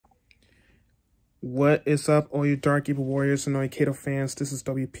What is up, all you Dark Evil Warriors and Kato fans? This is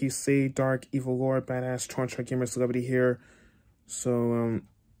W.P.C, Dark Evil Lord, Badass Torture Gamer Celebrity here. So,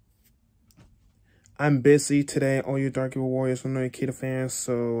 I'm busy today, all you Dark Evil Warriors and Kato fans.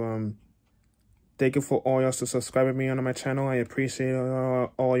 So, thank you for all y'all to subscribe to me on my channel. I appreciate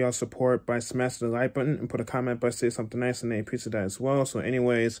all y'all support by smashing the like button and put a comment by saying something nice, and I appreciate that as well. So,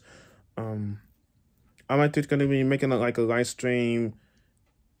 anyways, I'm actually going to be making like a live stream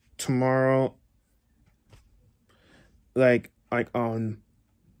tomorrow. Like on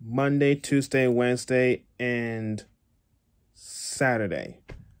Monday, Tuesday, Wednesday, and Saturday.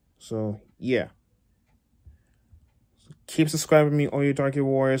 So yeah. Keep subscribing to me, all you Dark Evil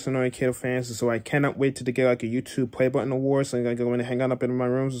Warriors and all you Kato fans. So I cannot wait to get like a YouTube play button award. So I'm gonna go and hang out up in my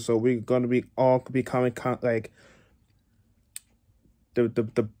rooms. So we're gonna be all becoming like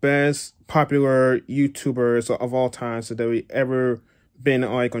the best popular YouTubers of all time so that we ever been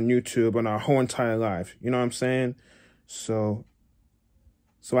like on YouTube in our whole entire life. You know what I'm saying? So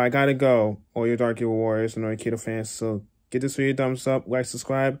I gotta go, all your Dark Evil Warriors and all your Kato fans. So get this video thumbs up, like,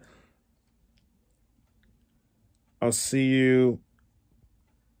 subscribe. I'll see you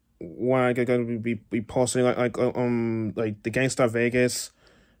when I get gonna be posting like the Gangsta Vegas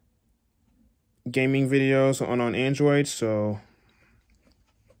gaming videos on Android. So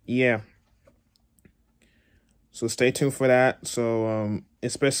yeah. So stay tuned for that. So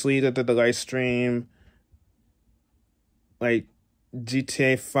especially the live stream, like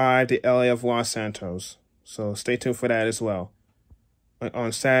GTA 5, the LA of Los Santos. So stay tuned for that as well.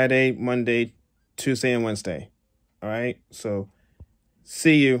 On Saturday, Monday, Tuesday, and Wednesday. All right? So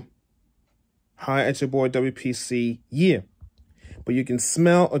see you. Hi at your boy W.P.C. Yeah. But you can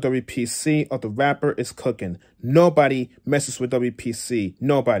smell a W.P.C. or the rapper is cooking. Nobody messes with W.P.C.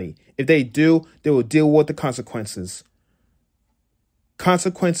 Nobody. If they do, they will deal with the consequences.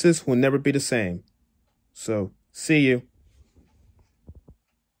 Consequences will never be the same. So see you.